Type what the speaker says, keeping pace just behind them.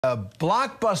A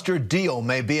blockbuster deal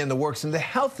may be in the works in the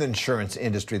health insurance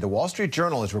industry. The Wall Street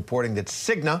Journal is reporting that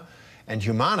Cigna and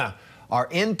Humana are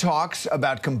in talks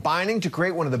about combining to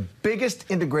create one of the biggest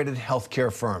integrated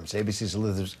healthcare firms. ABC's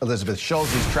Elizabeth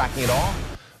Schulze is tracking it all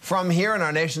from here in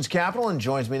our nation's capital and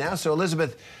joins me now. So,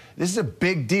 Elizabeth, this is a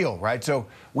big deal, right? So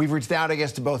we've reached out, I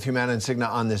guess, to both Humana and Cigna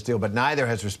on this deal, but neither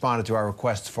has responded to our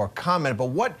requests for comment. But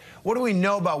what do we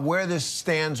know about where this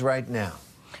stands right now?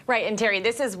 Right, and Terry,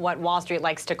 this is what Wall Street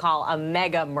likes to call a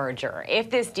mega merger. If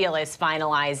this deal is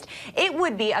finalized, it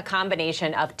would be a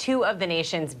combination of two of the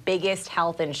nation's biggest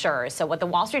health insurers. So what the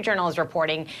Wall Street Journal is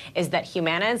reporting is that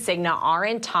Humana and Cigna are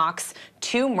in talks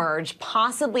to merge,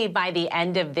 possibly by the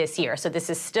end of this year. So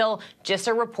this is still just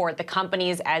a report. The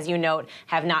companies, as you note,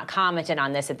 have not commented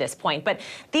on this at this point. But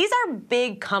these are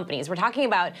big companies. We're talking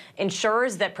about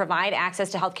insurers that provide access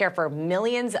to health care for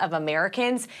millions of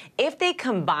Americans. If they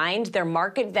combined, their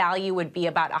market value would be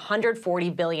about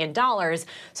 $140 billion.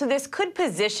 So this could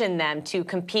position them to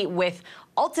compete with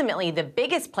ultimately the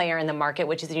biggest player in the market,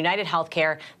 which is United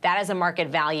Healthcare. That has a market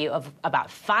value of about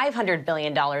 $500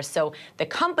 billion. So the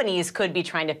companies could be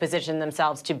trying to position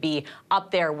themselves to be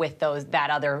up there with that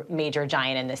other major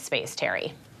giant in this space,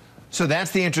 Terry. So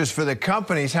that's the interest for the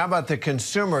companies. How about the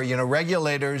consumer? You know,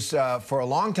 regulators for a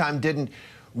long time didn't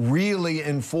really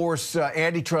enforce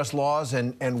antitrust laws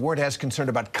and weren't as concerned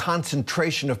about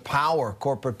concentration of power,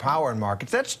 corporate power in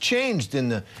markets. That's changed in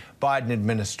the Biden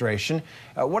administration.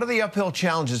 What are the uphill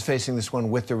challenges facing this one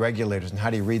with the regulators, and how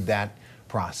do you read that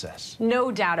process? No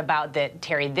doubt about that,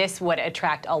 Terry. This would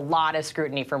attract a lot of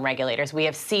scrutiny from regulators. We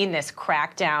have seen this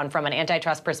crackdown from an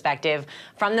antitrust perspective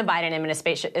from the Biden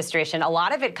administration, a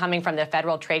lot of it coming from the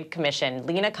Federal Trade Commission.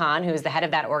 Lina Khan, who's the head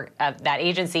of that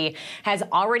agency, has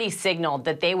already signaled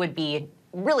that they would be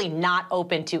really not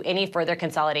open to any further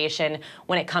consolidation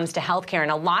when it comes to healthcare.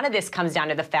 And a lot of this comes down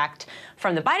to the fact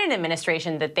from the Biden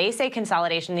administration that they say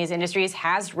consolidation in these industries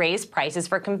has raised prices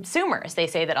for consumers. They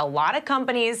say that a lot of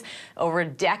companies over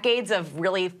decades of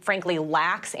really, frankly,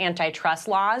 lax antitrust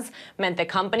laws meant that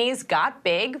companies got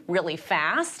big really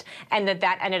fast, and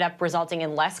that ended up resulting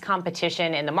in less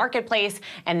competition in the marketplace,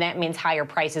 and that means higher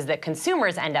prices that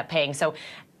consumers end up paying. So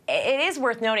it is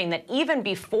worth noting that even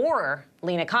before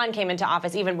Lina Khan came into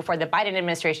office, even before the Biden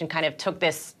administration kind of took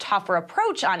this tougher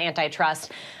approach on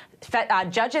antitrust,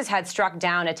 judges had struck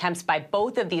down attempts by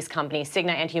both of these companies,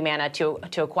 Cigna and Humana, to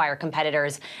acquire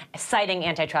competitors, citing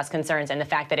antitrust concerns and the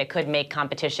fact that it could make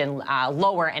competition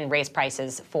lower and raise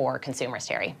prices for consumers,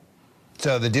 Terry.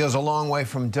 So the deal's a long way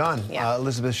from done. Yeah.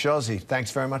 Elizabeth Schulze,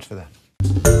 thanks very much for that.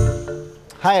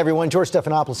 Hi, everyone. George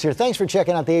Stephanopoulos here. Thanks for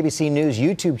checking out the ABC News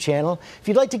YouTube channel. If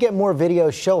you'd like to get more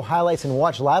videos, show highlights, and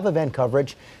watch live event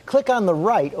coverage, click on the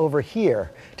right over here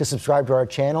to subscribe to our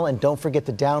channel. And don't forget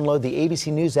to download the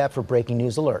ABC News app for breaking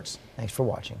news alerts. Thanks for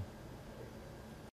watching.